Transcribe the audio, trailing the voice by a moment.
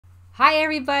Hi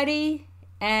everybody,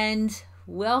 and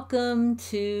welcome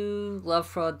to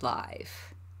Lovefraud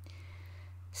Live.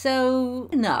 So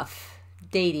enough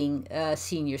dating a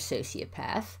senior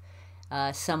sociopath,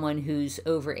 someone who's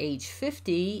over age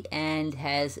 50 and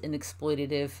has an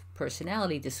exploitative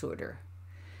personality disorder.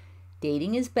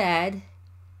 Dating is bad.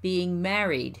 Being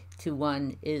married to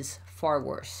one is far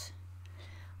worse.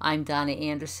 I'm Donna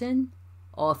Andersen,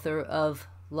 author of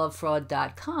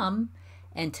Lovefraud.com,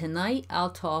 and tonight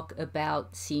I'll talk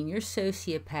about senior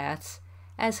sociopaths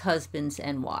as husbands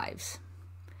and wives.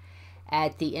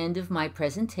 At the end of my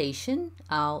presentation,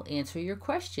 I'll answer your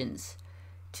questions.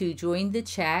 To join the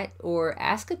chat or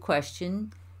ask a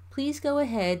question, please go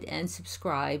ahead and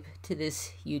subscribe to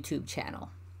this YouTube channel.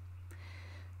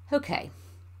 Okay,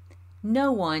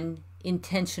 no one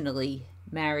intentionally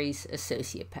marries a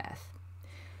sociopath.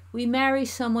 We marry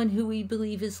someone who we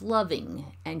believe is loving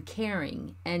and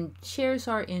caring and shares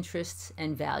our interests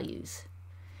and values.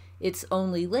 It's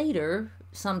only later,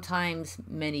 sometimes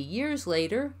many years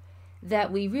later,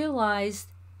 that we realize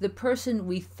the person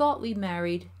we thought we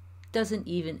married doesn't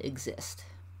even exist.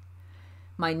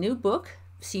 My new book,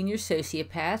 Senior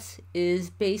Sociopaths, is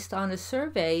based on a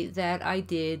survey that I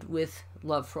did with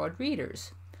Lovefraud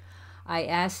readers. I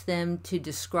asked them to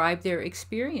describe their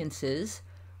experiences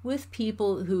with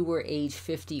people who were age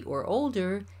 50 or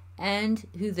older and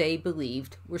who they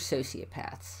believed were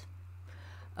sociopaths.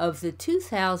 Of the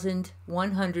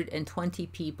 2,120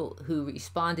 people who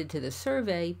responded to the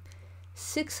survey,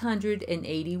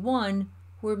 681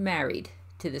 were married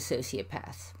to the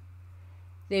sociopaths.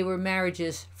 They were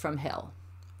marriages from hell.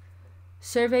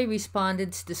 Survey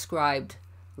respondents described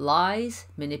lies,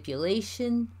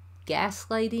 manipulation,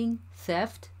 gaslighting,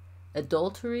 theft,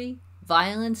 adultery,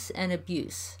 violence, and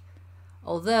abuse,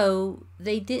 although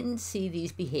they didn't see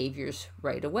these behaviors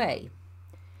right away.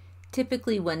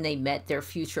 Typically, when they met, their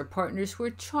future partners were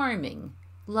charming,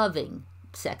 loving,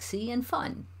 sexy, and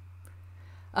fun.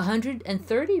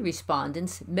 130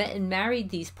 respondents met and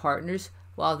married these partners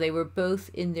while they were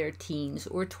both in their teens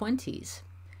or 20s.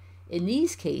 In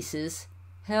these cases,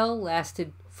 hell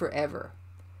lasted forever.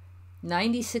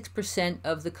 96%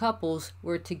 of the couples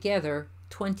were together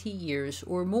 20 years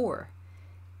or more.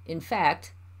 In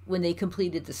fact, when they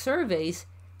completed the surveys,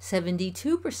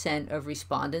 72% of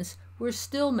respondents were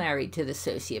still married to the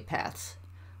sociopaths,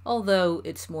 although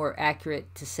it's more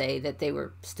accurate to say that they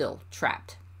were still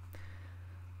trapped.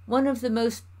 One of the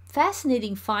most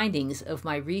fascinating findings of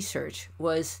my research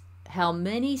was how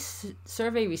many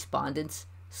survey respondents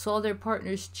saw their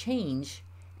partners change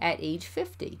at age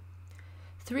 50.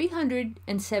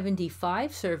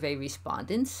 375 survey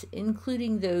respondents,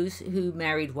 including those who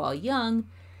married while young,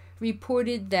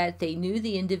 reported that they knew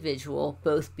the individual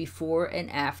both before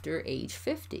and after age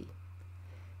 50.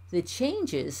 The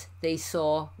changes they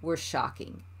saw were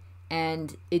shocking,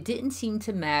 and it didn't seem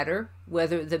to matter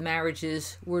whether the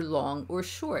marriages were long or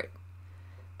short.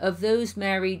 Of those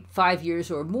married 5 years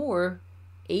or more,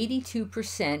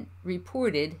 82%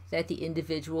 reported that the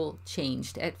individual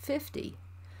changed at 50.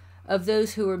 Of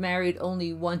those who were married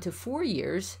only 1 to 4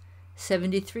 years,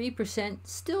 73%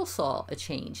 still saw a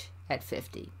change at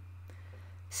 50.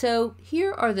 So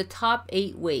here are the top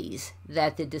 8 ways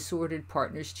that the disordered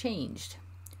partners changed.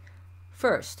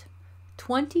 First,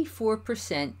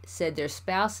 24% said their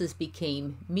spouses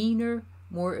became meaner,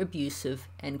 more abusive,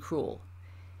 and cruel.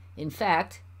 In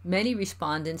fact, many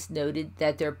respondents noted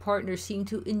that their partners seemed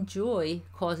to enjoy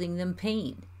causing them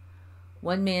pain.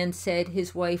 One man said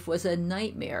his wife was a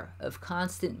nightmare of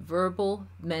constant verbal,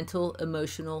 mental,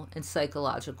 emotional, and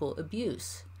psychological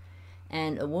abuse.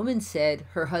 And a woman said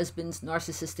her husband's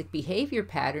narcissistic behavior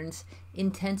patterns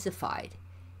intensified.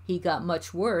 He got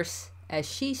much worse as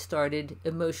she started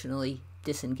emotionally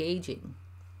disengaging.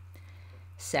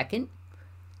 Second,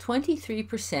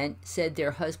 23% said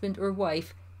their husband or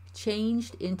wife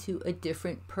changed into a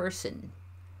different person.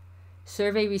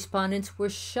 Survey respondents were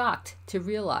shocked to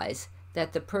realize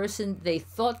that the person they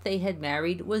thought they had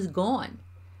married was gone,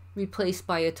 replaced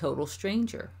by a total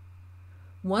stranger.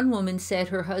 One woman said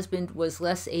her husband was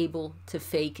less able to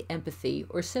fake empathy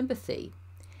or sympathy,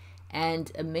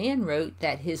 and a man wrote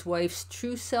that his wife's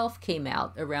true self came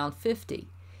out around 50.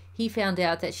 He found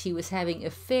out that she was having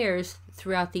affairs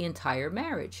throughout the entire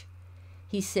marriage.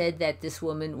 He said that this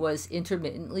woman was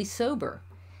intermittently sober,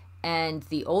 and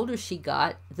the older she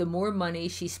got, the more money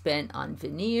she spent on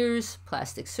veneers,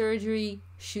 plastic surgery,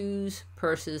 shoes,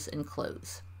 purses, and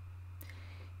clothes.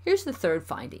 Here's the third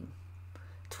finding.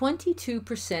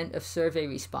 22% of survey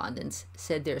respondents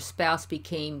said their spouse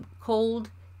became cold,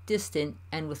 distant,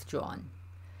 and withdrawn.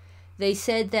 They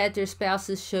said that their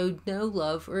spouses showed no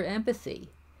love or empathy.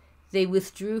 They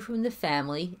withdrew from the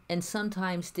family and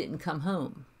sometimes didn't come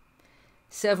home.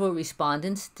 Several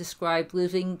respondents described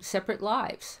living separate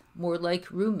lives, more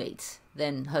like roommates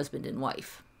than husband and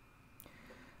wife.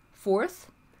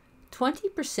 Fourth,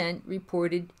 20%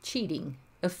 reported cheating,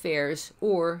 affairs,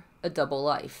 or a double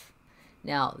life.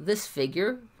 Now, this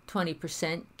figure,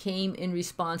 20%, came in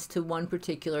response to one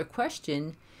particular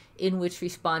question in which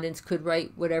respondents could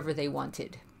write whatever they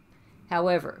wanted.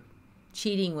 However,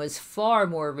 cheating was far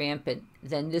more rampant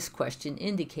than this question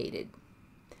indicated.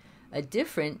 A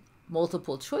different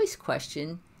multiple choice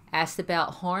question asked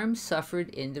about harm suffered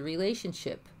in the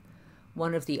relationship.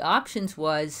 One of the options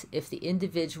was if the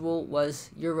individual was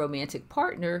your romantic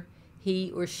partner,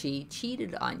 he or she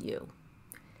cheated on you.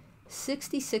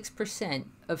 66%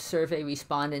 of survey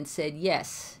respondents said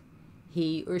yes,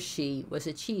 he or she was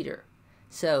a cheater.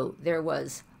 So there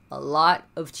was a lot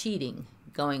of cheating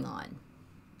going on.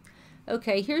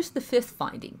 Okay, here's the fifth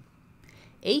finding.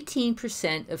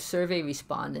 18% of survey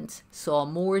respondents saw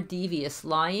more devious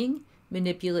lying,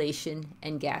 manipulation,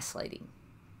 and gaslighting.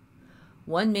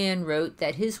 One man wrote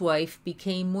that his wife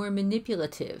became more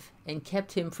manipulative and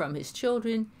kept him from his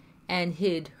children and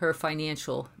hid her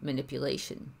financial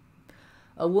manipulation.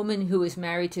 A woman who was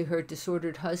married to her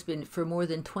disordered husband for more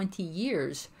than 20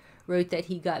 years wrote that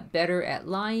he got better at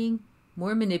lying,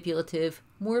 more manipulative,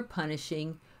 more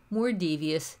punishing, more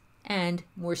devious, and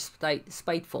more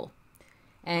spiteful.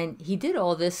 And he did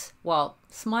all this while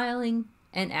smiling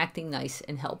and acting nice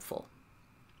and helpful.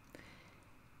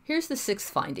 Here's the sixth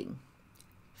finding.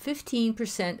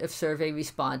 15% of survey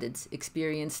respondents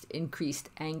experienced increased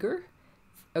anger,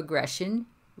 aggression,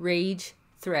 rage,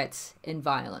 threats, and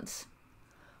violence.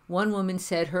 One woman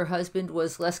said her husband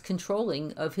was less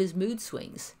controlling of his mood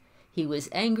swings. He was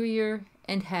angrier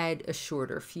and had a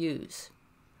shorter fuse.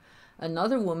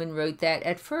 Another woman wrote that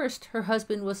at first her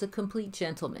husband was a complete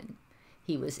gentleman.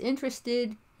 He was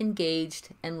interested, engaged,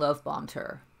 and love-bombed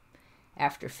her.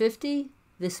 After 50,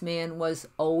 this man was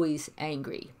always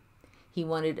angry. He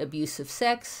wanted abusive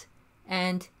sex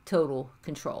and total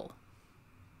control.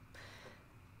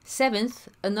 Seventh,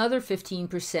 another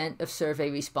 15% of survey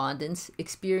respondents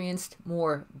experienced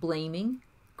more blaming,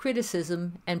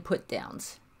 criticism, and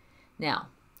put-downs. Now,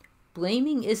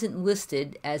 blaming isn't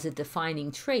listed as a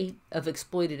defining trait of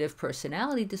exploitative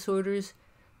personality disorders,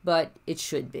 but it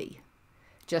should be.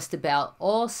 Just about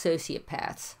all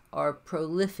sociopaths are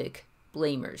prolific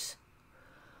blamers.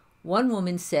 One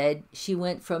woman said she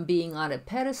went from being on a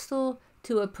pedestal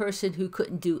to a person who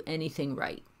couldn't do anything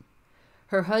right.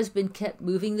 Her husband kept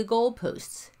moving the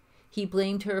goalposts. He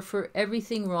blamed her for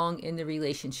everything wrong in the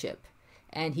relationship,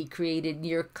 and he created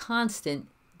near constant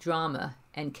drama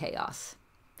and chaos.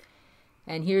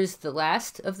 And here's the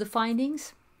last of the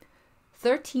findings.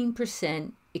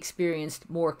 13% experienced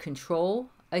more control,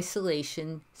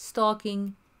 isolation,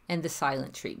 stalking, and the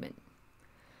silent treatment.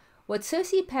 What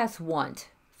sociopaths want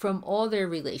from all their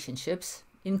relationships,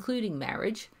 including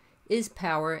marriage, is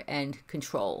power and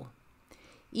control.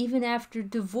 Even after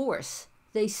divorce,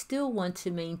 they still want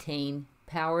to maintain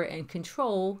power and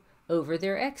control over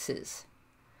their exes.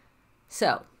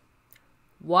 So,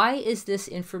 why is this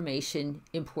information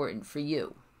important for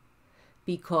you?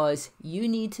 Because you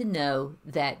need to know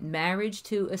that marriage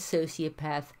to a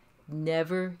sociopath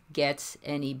never gets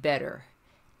any better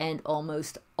and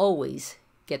almost always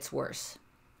gets worse.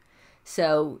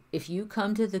 So if you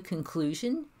come to the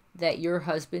conclusion that your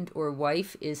husband or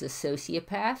wife is a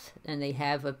sociopath and they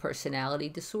have a personality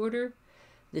disorder,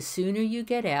 the sooner you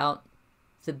get out,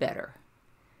 the better.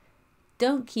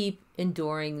 Don't keep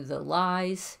enduring the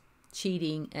lies,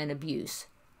 cheating, and abuse,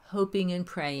 hoping and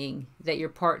praying that your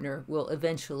partner will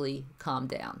eventually calm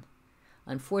down.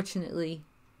 Unfortunately,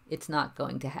 it's not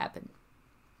going to happen.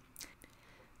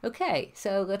 Okay,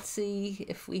 so let's see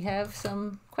if we have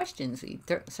some questions. We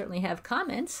certainly have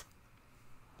comments.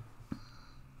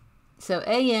 So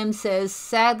AM says,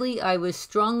 sadly, I was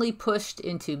strongly pushed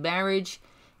into marriage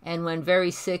and when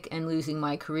very sick and losing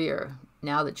my career.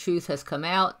 Now the truth has come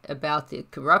out about the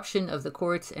corruption of the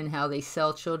courts and how they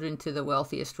sell children to the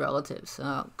wealthiest relatives.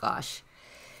 Oh, gosh.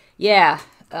 Yeah,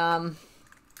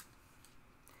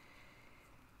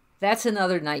 that's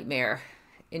another nightmare.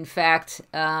 In fact,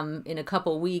 in a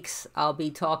couple weeks, I'll be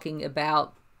talking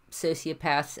about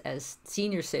sociopaths as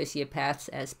senior sociopaths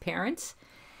as parents,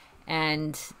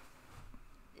 and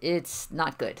it's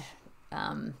not good.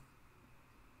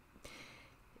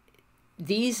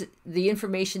 The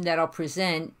information that I'll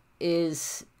present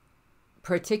is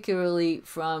particularly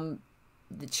from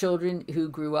the children who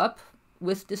grew up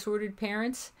with disordered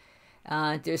parents,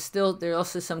 There are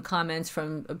also some comments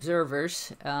from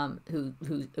observers who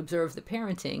observe the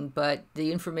parenting, but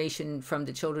the information from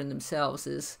the children themselves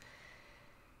is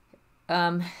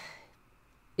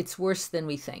it's worse than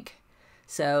we think.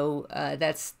 So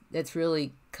that's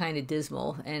really kind of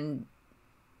dismal. And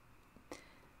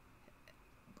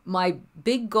my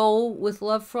big goal with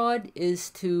Lovefraud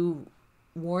is to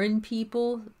warn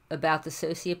people about the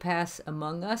sociopaths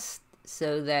among us,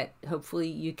 so that hopefully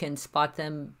you can spot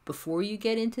them before you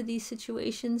get into these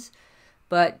situations.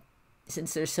 But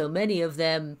since there's so many of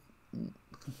them,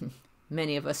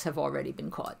 many of us have already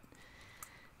been caught.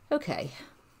 Okay.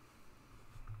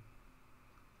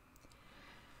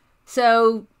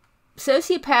 So,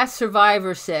 Sociopath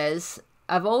Survivor says,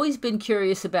 I've always been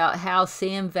curious about how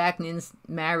Sam Vaknin's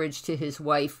marriage to his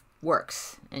wife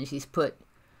works. And she's put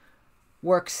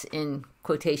works in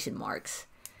quotation marks.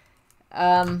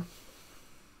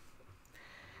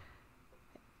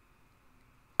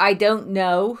 I don't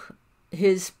know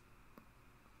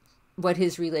what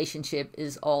his relationship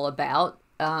is all about,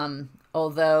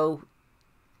 although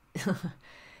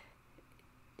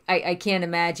I can't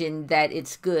imagine that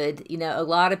it's good. You know, a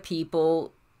lot of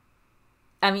people,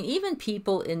 I mean, even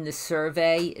people in the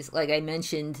survey, like I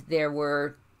mentioned, there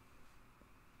were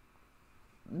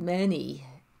many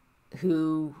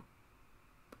who,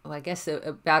 well, I guess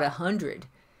about 100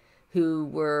 who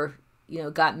were,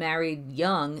 got married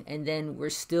young and then were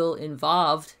still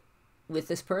involved with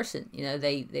this person.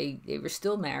 They were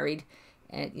still married,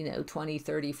 and 20,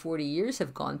 30, 40 years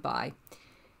have gone by.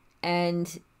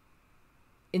 And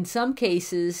in some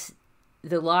cases,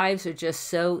 the lives are just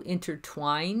so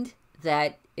intertwined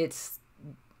that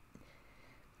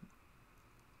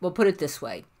we'll put it this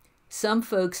way. Some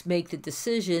folks make the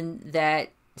decision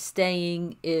that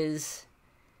staying is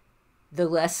the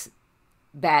less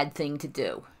bad thing to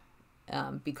do,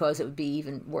 because it would be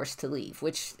even worse to leave,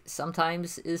 which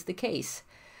sometimes is the case.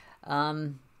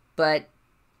 But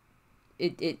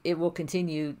it will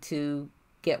continue to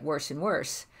get worse and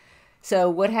worse.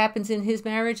 So what happens in his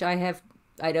marriage, I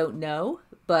don't know,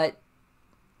 but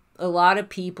a lot of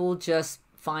people just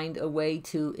find a way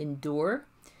to endure.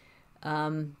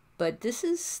 But this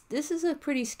is a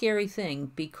pretty scary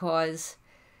thing, because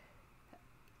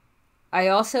I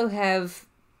also have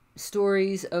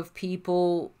stories of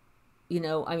people,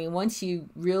 once you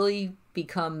really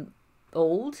become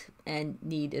old and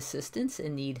need assistance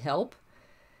and need help,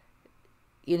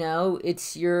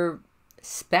 it's your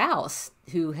spouse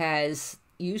who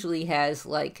usually has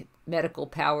like medical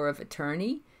power of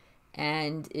attorney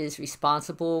and is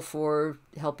responsible for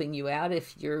helping you out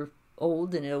if you're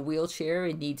old and in a wheelchair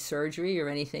and need surgery or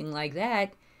anything like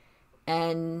that.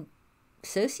 And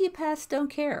sociopaths don't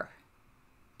care.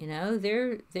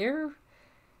 They're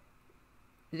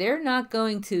not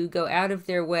going to go out of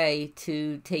their way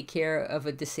to take care of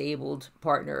a disabled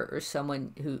partner or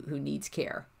someone who needs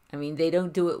care. I mean, they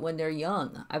don't do it when they're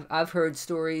young. I've heard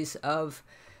stories of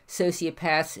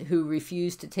sociopaths who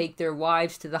refuse to take their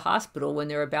wives to the hospital when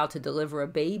they're about to deliver a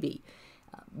baby.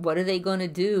 What are they going to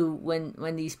do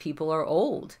when these people are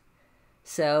old?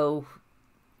 So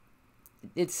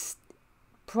it's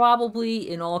probably,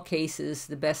 in all cases,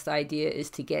 the best idea is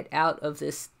to get out of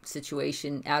this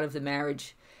situation, out of the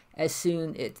marriage, as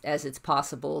soon as it's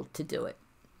possible to do it.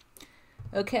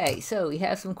 Okay, so we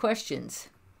have some questions.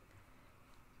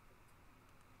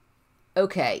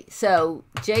 Okay, so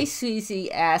Jay Suzy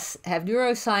asks, have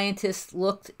neuroscientists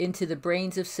looked into the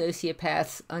brains of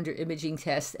sociopaths under imaging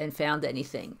tests and found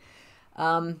anything?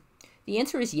 The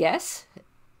answer is yes.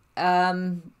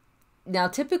 Now,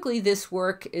 typically this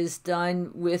work is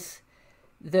done with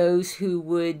those who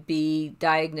would be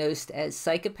diagnosed as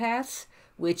psychopaths,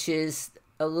 which is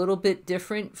a little bit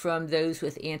different from those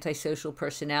with antisocial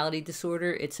personality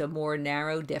disorder. It's a more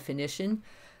narrow definition.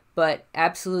 But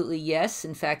absolutely yes.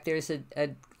 In fact, there's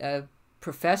a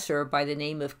professor by the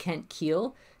name of Kent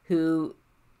Keel who,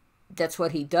 that's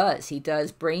what he does. He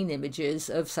does brain images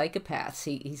of psychopaths.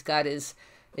 He's got this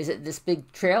big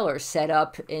trailer set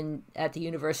up at the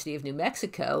University of New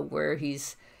Mexico where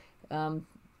he's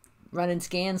running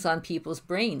scans on people's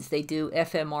brains. They do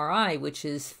fMRI, which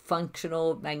is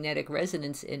functional magnetic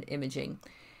resonance imaging.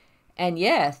 And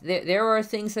yeah, there are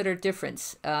things that are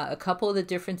different. A couple of the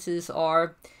differences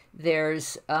are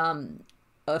there's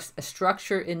a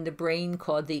structure in the brain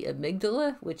called the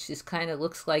amygdala, which is kind of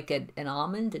looks like an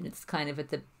almond, and it's kind of at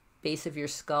the base of your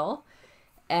skull.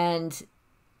 And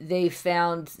they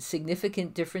found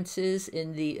significant differences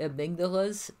in the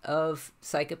amygdalas of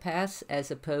psychopaths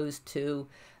as opposed to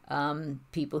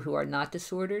people who are not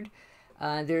disordered.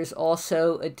 There's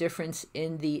also a difference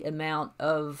in the amount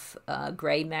of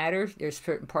gray matter. There's a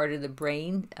certain part of the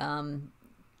brain, and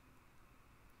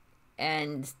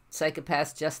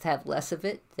psychopaths just have less of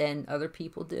it than other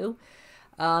people do.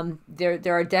 There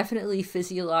are definitely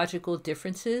physiological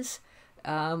differences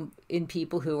in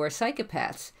people who are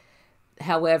psychopaths.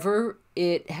 However,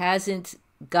 it hasn't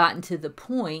gotten to the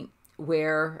point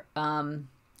where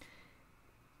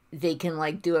they can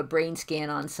like do a brain scan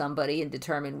on somebody and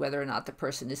determine whether or not the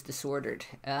person is disordered.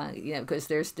 Because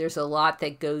there's a lot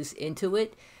that goes into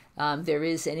it. There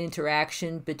is an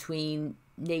interaction between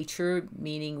nature,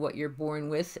 meaning what you're born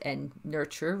with, and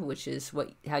nurture, which is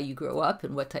how you grow up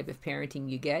and what type of parenting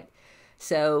you get.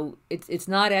 So it's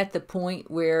not at the point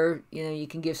where you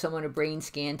can give someone a brain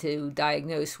scan to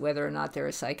diagnose whether or not they're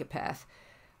a psychopath.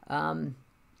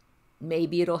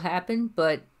 Maybe it'll happen,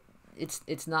 but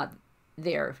it's not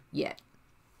there yet.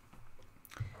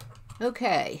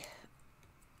 Okay.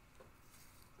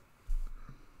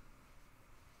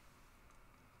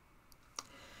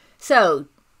 So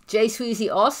Jay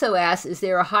Sweezy also asks, is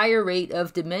there a higher rate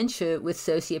of dementia with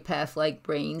sociopath-like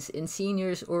brains in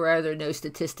seniors, or are there no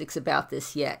statistics about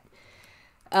this yet?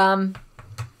 My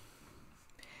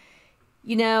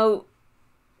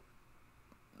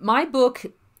book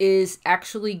is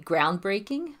actually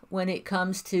groundbreaking when it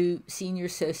comes to senior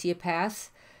sociopaths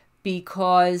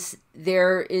because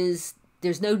there's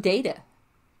no data.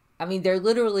 I mean, there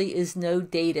literally is no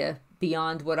data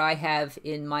beyond what I have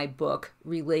in my book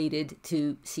related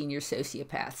to senior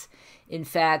sociopaths. In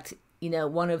fact,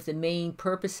 one of the main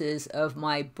purposes of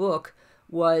my book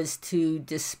was to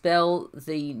dispel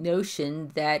the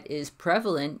notion that is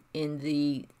prevalent in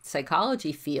the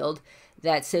psychology field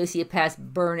that sociopaths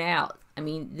burn out. I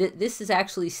mean, this is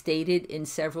actually stated in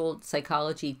several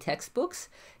psychology textbooks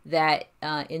that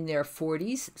in their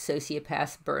 40s,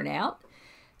 sociopaths burn out.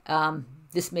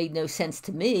 This made no sense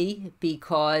to me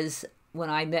because when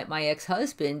I met my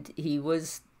ex-husband, he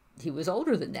was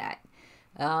older than that.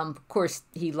 Of course,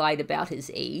 he lied about his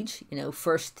age.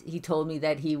 First he told me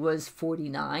that he was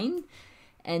 49,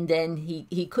 and then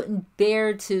he couldn't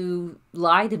bear to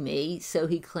lie to me, so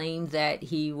he claimed that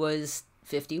he was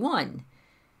 51.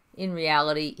 In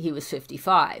reality, he was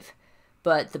 55.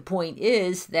 But the point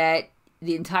is that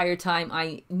the entire time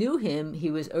I knew him, he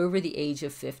was over the age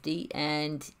of 50,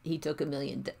 and he took $1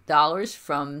 million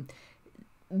from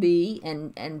me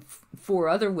and 4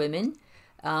 other women.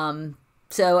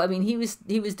 So, I mean, he was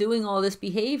doing all this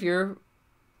behavior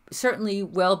certainly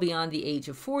well beyond the age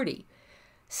of 40.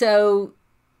 So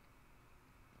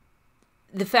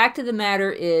the fact of the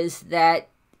matter is that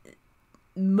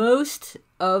most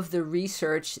of the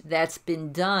research that's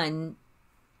been done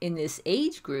in this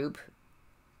age group,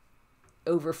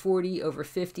 over 40, over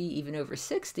 50, even over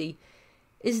 60,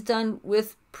 is done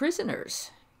with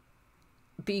prisoners.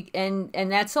 And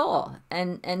that's all.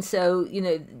 And so,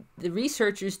 the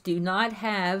researchers do not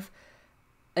have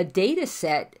a data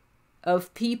set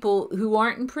of people who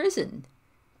aren't in prison.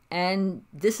 And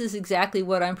this is exactly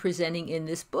what I'm presenting in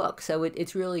this book. So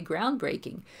it's really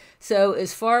groundbreaking. So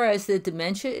as far as the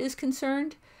dementia is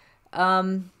concerned,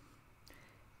 I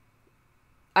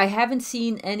haven't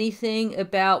seen anything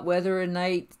about whether or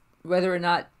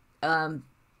not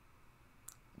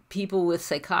people with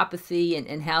psychopathy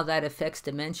and how that affects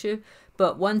dementia.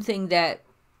 But one thing that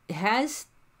has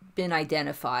been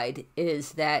identified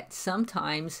is that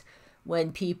sometimes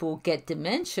when people get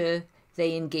dementia,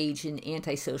 they engage in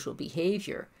antisocial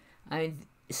behavior. I mean,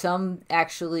 some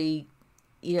actually,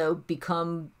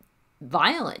 become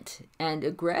violent and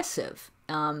aggressive.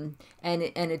 And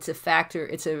it's a factor.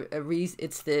 It's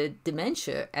it's the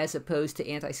dementia as opposed to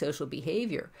antisocial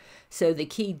behavior. So the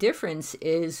key difference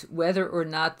is whether or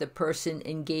not the person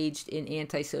engaged in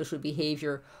antisocial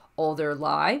behavior all their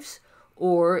lives,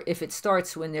 or if it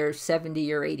starts when they're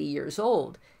 70 or 80 years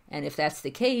old. And if that's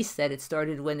the case, that it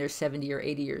started when they're 70 or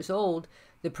 80 years old,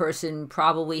 the person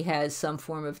probably has some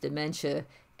form of dementia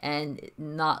and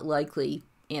not likely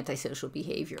antisocial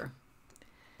behavior.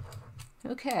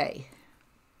 Okay.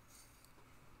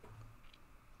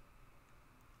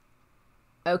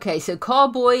 Okay, so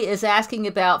Callboy is asking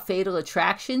about Fatal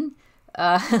Attraction.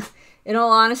 In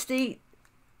all honesty,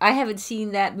 I haven't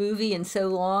seen that movie in so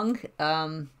long.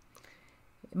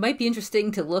 It might be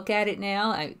interesting to look at it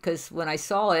now, because when I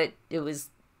saw it, it was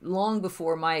long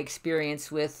before my experience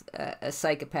with a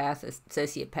psychopath, a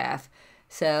sociopath.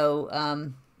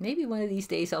 So maybe one of these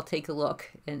days I'll take a look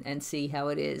and see how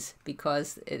it is,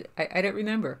 because I don't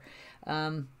remember.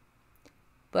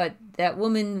 But that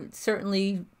woman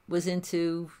certainly was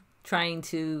into trying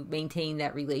to maintain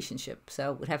that relationship,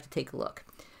 so we'd have to take a look.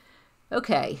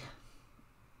 Okay.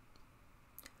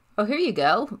 Oh, here you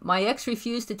go. My ex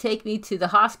refused to take me to the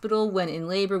hospital when in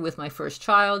labor with my first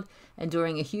child and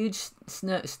during a huge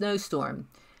snowstorm,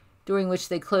 during which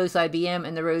they closed IBM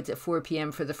and the roads at 4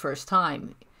 p.m. for the first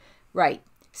time. Right.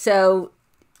 So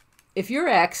if your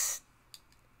ex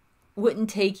wouldn't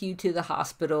take you to the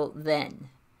hospital then,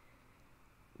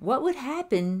 what would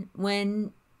happen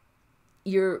when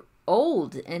you're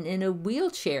old and in a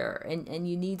wheelchair and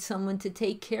you need someone to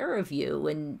take care of you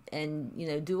and you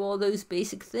know, do all those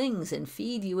basic things and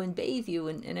feed you and bathe you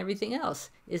and everything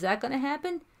else? Is that going to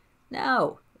happen?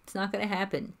 No, it's not going to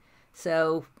happen.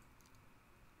 So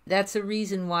that's a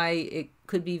reason why it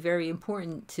could be very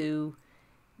important to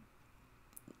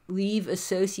leave a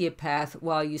sociopath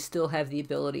while you still have the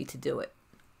ability to do it.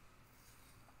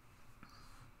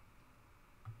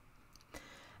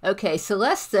 Okay,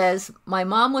 Celeste says, my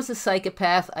mom was a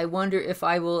psychopath. I wonder if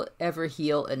I will ever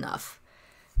heal enough.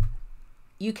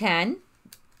 You can.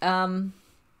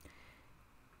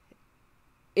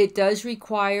 It does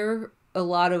require a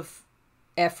lot of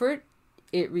effort.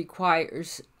 It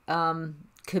requires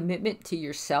commitment to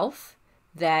yourself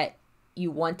that you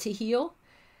want to heal.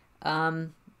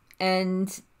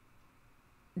 And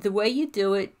the way you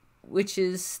do it, which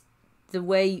is the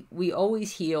way we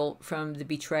always heal from the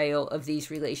betrayal of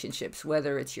these relationships,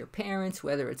 whether it's your parents,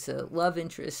 whether it's a love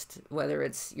interest, whether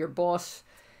it's your boss,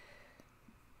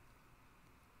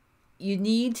 you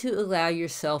need to allow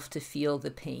yourself to feel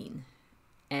the pain.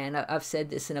 And I've said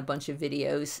this in a bunch of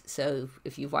videos, so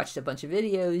if you've watched a bunch of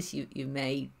videos, you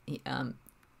may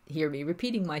hear me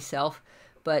repeating myself,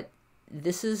 but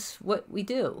this is what we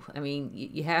do. I mean,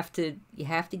 you have to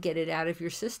get it out of your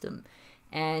system.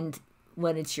 And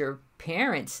when it's your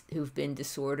parents who've been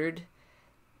disordered,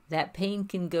 that pain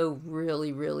can go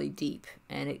really, really deep,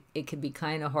 and it can be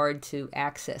kind of hard to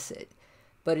access it.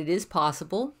 But it is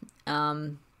possible.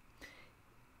 You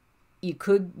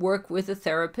could work with a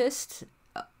therapist,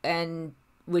 and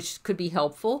which could be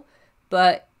helpful,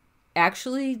 but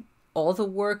actually all the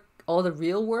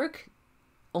real work,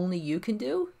 only you can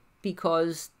do,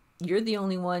 because you're the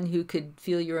only one who could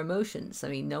feel your emotions. I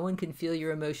mean, no one can feel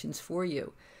your emotions for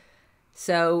you.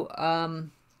 So,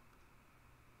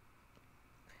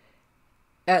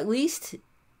 at least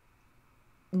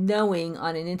knowing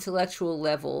on an intellectual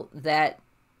level that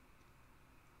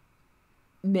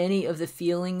many of the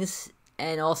feelings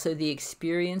and also the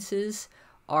experiences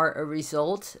are a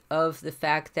result of the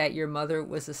fact that your mother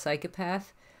was a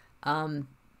psychopath,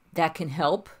 that can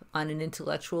help on an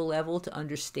intellectual level to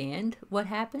understand what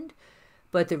happened.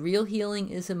 But the real healing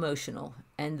is emotional,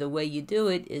 and the way you do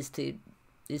it is to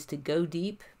go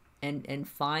deep and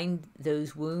find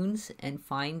those wounds and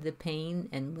find the pain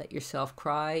and let yourself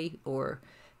cry or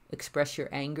express your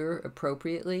anger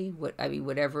appropriately.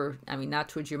 Whatever. I mean, not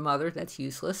towards your mother, that's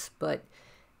useless, but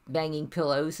banging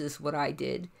pillows is what I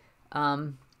did.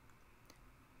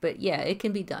 But yeah, it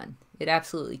can be done. It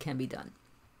absolutely can be done.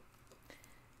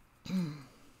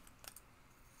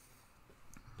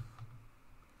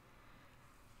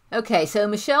 Okay, so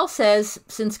Michelle says,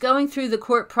 since going through the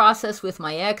court process with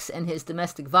my ex and his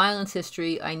domestic violence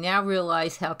history, I now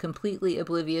realize how completely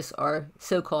oblivious our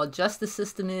so-called justice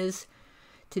system is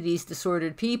to these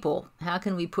disordered people. How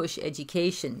can we push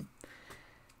education?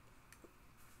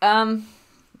 One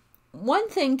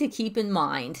thing to keep in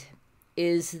mind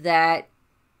is that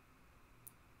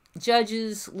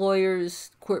judges,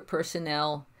 lawyers, court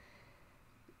personnel,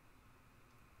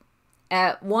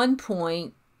 at one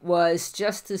point was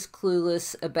just as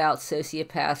clueless about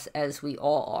sociopaths as we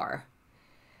all are.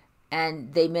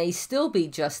 And they may still be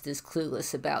just as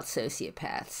clueless about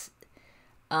sociopaths.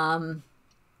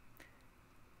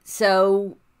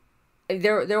 So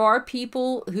there are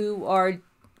people who are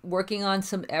working on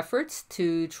some efforts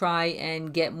to try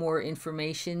and get more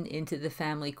information into the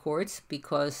family courts,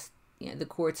 because the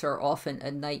courts are often a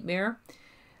nightmare.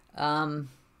 One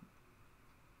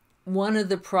of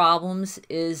the problems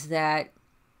is that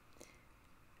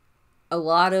a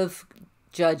lot of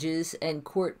judges and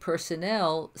court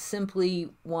personnel simply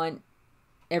want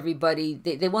everybody,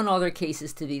 they want all their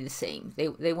cases to be the same.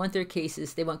 They want their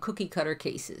cases, they want cookie cutter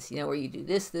cases, where you do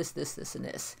this, this, this, this, and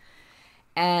this.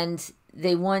 And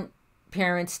they want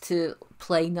parents to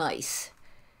play nice.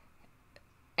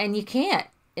 And you can't,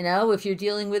 if you're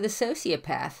dealing with a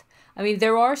sociopath. I mean,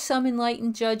 there are some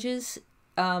enlightened judges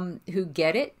who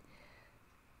get it,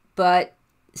 but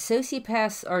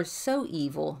sociopaths are so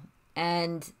evil.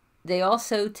 And they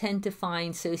also tend to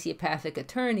find sociopathic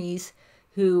attorneys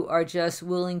who are just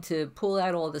willing to pull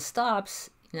out all the stops,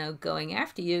 going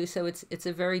after you. So it's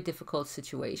a very difficult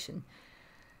situation.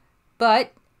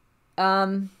 But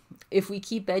if we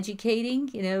keep educating,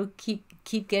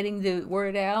 keep getting the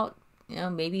word out,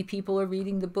 maybe people are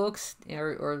reading the books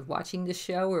or watching the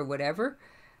show or whatever,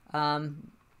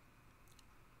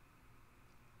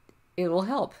 it will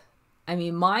help. I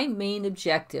mean, my main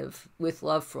objective with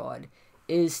Lovefraud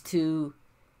is to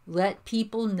let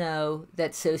people know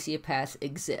that sociopaths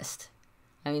exist.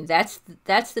 I mean, that's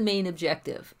the main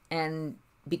objective. And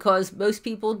because most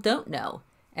people don't know,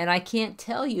 and I can't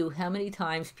tell you how many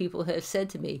times people have said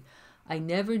to me, I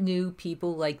never knew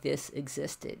people like this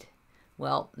existed.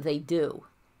 Well, they do.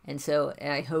 And so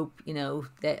I hope,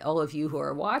 that all of you who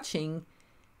are watching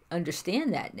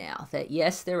understand that now, that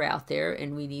yes, they're out there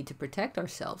and we need to protect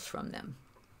ourselves from them.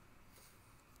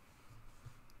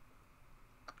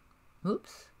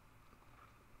 Oops.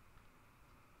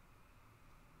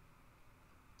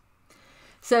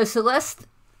 So Celeste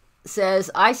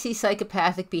says, I see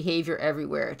psychopathic behavior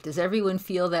everywhere. Does everyone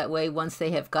feel that way once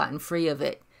they have gotten free of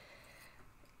it?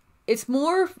 It's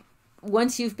more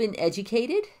once you've been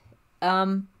educated,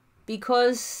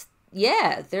 because,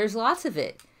 yeah, there's lots of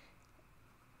it.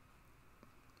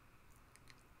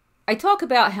 I talk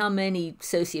about how many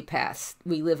sociopaths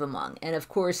we live among. And of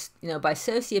course, by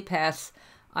sociopaths,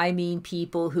 I mean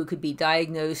people who could be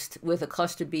diagnosed with a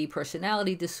cluster B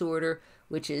personality disorder,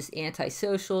 which is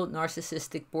antisocial,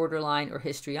 narcissistic, borderline, or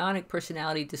histrionic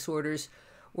personality disorders,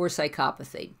 or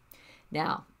psychopathy.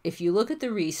 Now, if you look at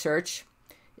the research,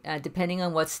 depending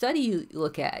on what study you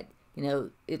look at,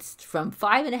 it's from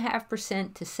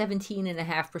 5.5% to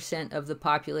 17.5% of the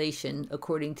population,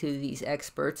 according to these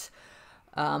experts,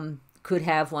 could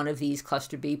have one of these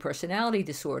cluster B personality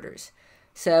disorders.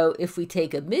 So if we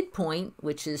take a midpoint,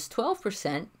 which is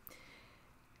 12%,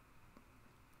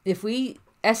 if we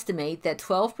estimate that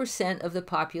 12% of the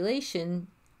population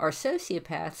are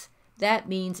sociopaths, that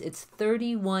means it's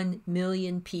 31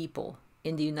 million people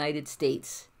in the United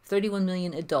States, 31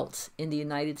 million adults in the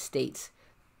United States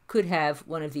could have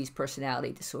one of these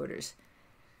personality disorders.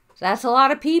 That's a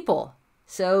lot of people.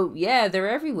 So yeah, they're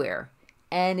everywhere.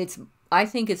 And I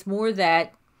think it's more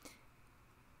that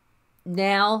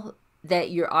now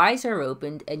that your eyes are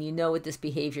opened and you know what this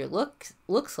behavior looks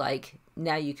like,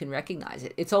 now you can recognize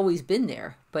it. It's always been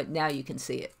there, but now you can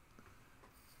see it.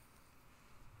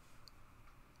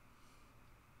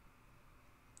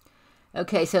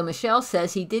 Okay, so Michelle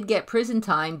says he did get prison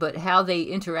time, but how they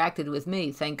interacted with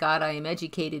me. Thank God I am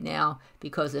educated now,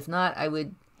 because if not, I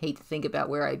would hate to think about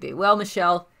where I'd be. Well,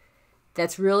 Michelle,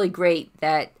 that's really great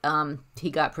that he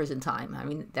got prison time. I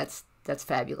mean, that's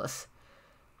fabulous.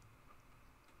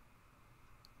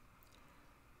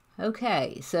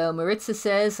 Okay, so Maritza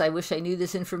says, I wish I knew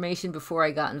this information before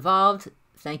I got involved.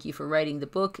 Thank you for writing the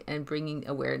book and bringing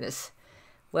awareness.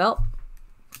 Well,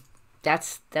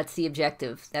 that's the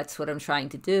objective. That's what I'm trying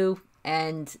to do.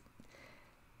 And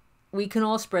we can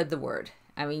all spread the word.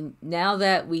 I mean, now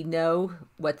that we know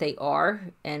what they are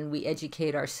and we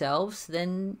educate ourselves,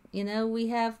 then, we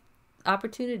have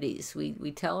opportunities.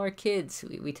 We tell our kids,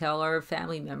 we tell our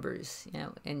family members,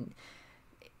 and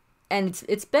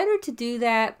it's better to do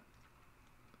that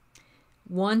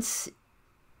once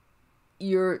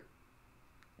you're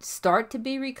start to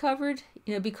be recovered,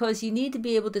 because you need to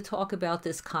be able to talk about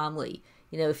this calmly.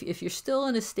 If you're still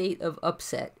in a state of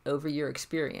upset over your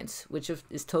experience, which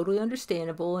is totally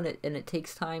understandable, and it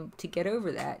takes time to get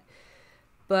over that,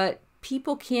 but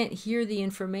people can't hear the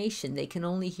information. They can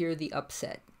only hear the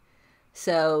upset.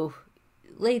 So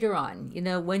later on,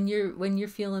 when you're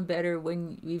feeling better,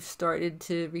 when you've started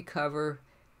to recover,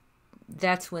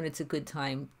 that's when it's a good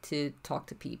time to talk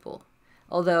to people.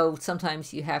 Although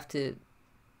sometimes you have to,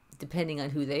 depending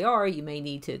on who they are, you may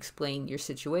need to explain your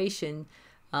situation,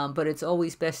 but it's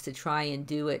always best to try and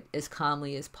do it as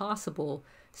calmly as possible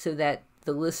so that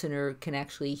the listener can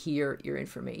actually hear your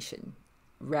information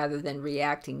rather than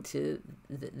reacting to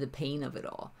the pain of it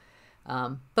all.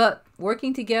 But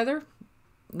working together,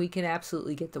 we can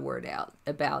absolutely get the word out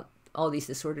about all these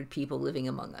disordered people living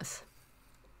among us.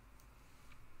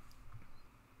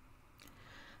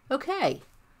 Okay.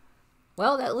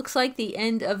 Well, that looks like the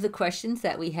end of the questions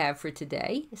that we have for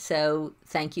today. So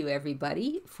thank you,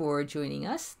 everybody, for joining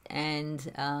us.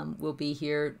 And we'll be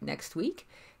here next week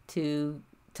to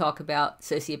talk about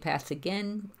sociopaths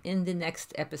again in the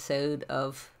next episode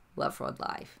of Lovefraud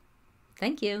Live.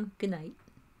 Thank you. Good night.